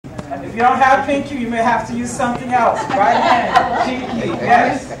If you don't have pinky, you may have to use something else. Right hand, pinky,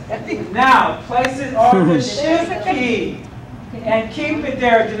 yes. Now, place it on the shift key and keep it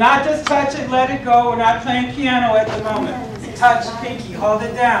there. Do not just touch it, let it go. We're not playing piano at the moment. Touch pinky, hold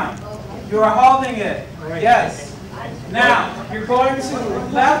it down. You are holding it, yes. Now, you're going to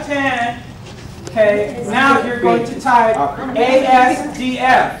left hand. Okay, now you're going to type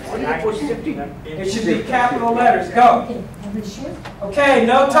ASDF. It should be capital letters. Go. Okay,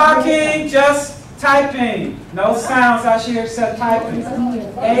 no talking, just typing. No sounds out here except typing.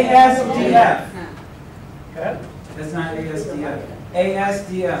 ASDF. Okay? That's not ASDF.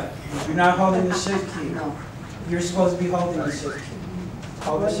 ASDF. You're not holding the shift key. You're supposed to be holding the shift key.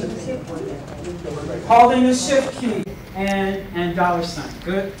 Hold the shift key. Holding the shift key and dollar sign.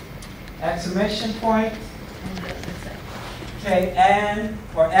 Good. Exclamation point. Okay, and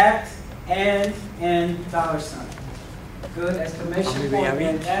or at and dollar sign. Good. Exclamation point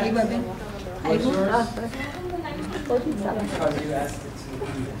and at. What's yours? Because you asked it to.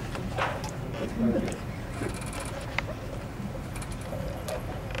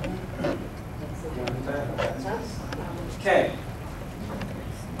 Okay.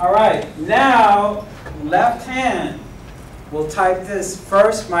 All right. Now, left hand. We'll type this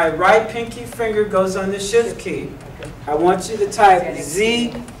first. My right pinky finger goes on the shift key. I want you to type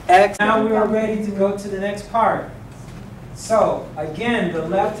ZX. Now we are ready to go to the next part. So, again, the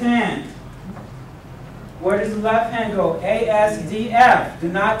left hand. Where does the left hand go? ASDF. Do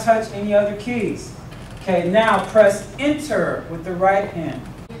not touch any other keys. Okay, now press Enter with the right hand.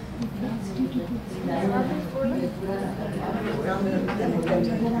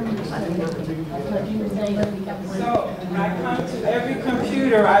 So, when I come to every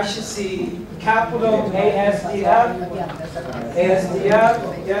computer, I should see capital ASDF,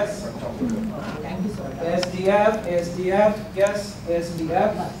 ASDF, yes, ASDF, ASDF, yes,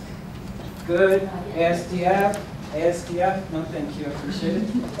 ASDF, good, ASDF, ASDF, no thank you, I appreciate it,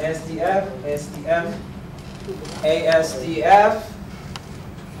 ASDF, ASDF, ASDF,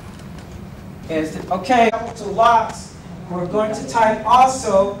 okay, to locks, we're going to type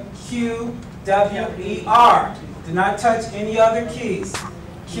also QWER. Do not touch any other keys.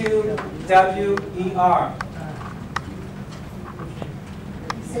 QWER.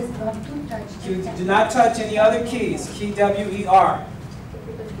 Do not touch any other keys. QWER.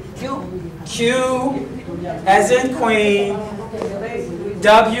 Q as in queen.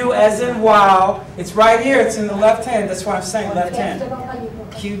 W as in wow. It's right here. It's in the left hand. That's why I'm saying left hand.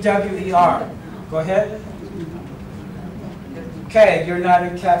 QWER. Go ahead. Okay, you're not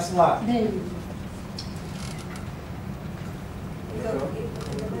in caps lock. Come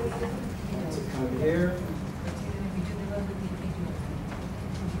here.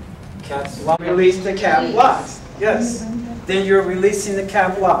 Caps lock. Release the cap locks. Yes. Then you're releasing the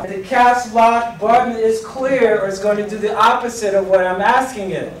cap lock. The caps lock button is clear, or it's going to do the opposite of what I'm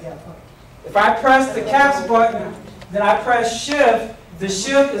asking it. If I press the caps button, then I press shift. The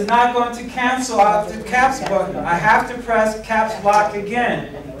shift is not going to cancel out the caps button. I have to press caps lock again.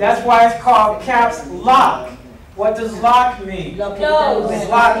 That's why it's called caps lock. What does lock mean? It's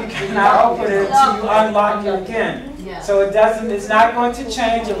lock. You cannot open it until you unlock it again. So it doesn't. It's not going to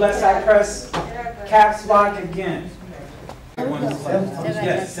change unless I press caps lock again.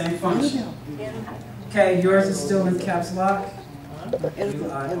 Yes, same function. Okay, yours is still in caps lock.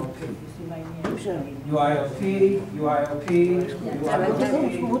 UIOP. UIOP, UIOP,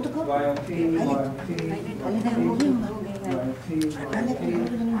 UIOP.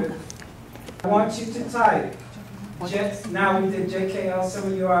 I want you to type. Now we did JKL,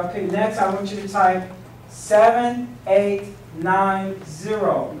 some of UIOP. Next, I want you to type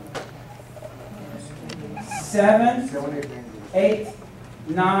 7890. 7890.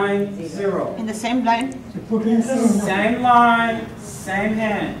 In the same line? Same line, same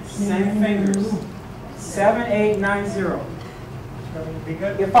hand, same fingers. 7890.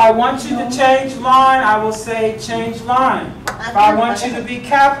 If I want you to change line, I will say change line. If I want you to be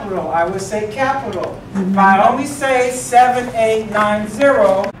capital, I will say capital. If I only say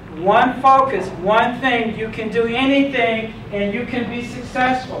 7890, one focus, one thing, you can do anything and you can be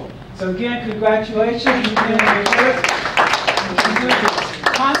successful. So again, congratulations. You can do this.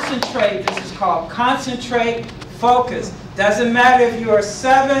 Concentrate, this is called. Concentrate, focus. Doesn't matter if you are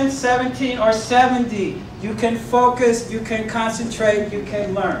 7, 17, or 70. You can focus, you can concentrate, you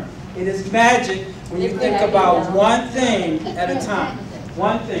can learn. It is magic when you think about one thing at a time.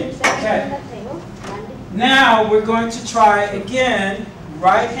 One thing. Okay. Now we're going to try again,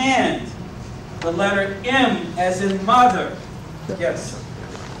 right hand. The letter M as in mother. Yes.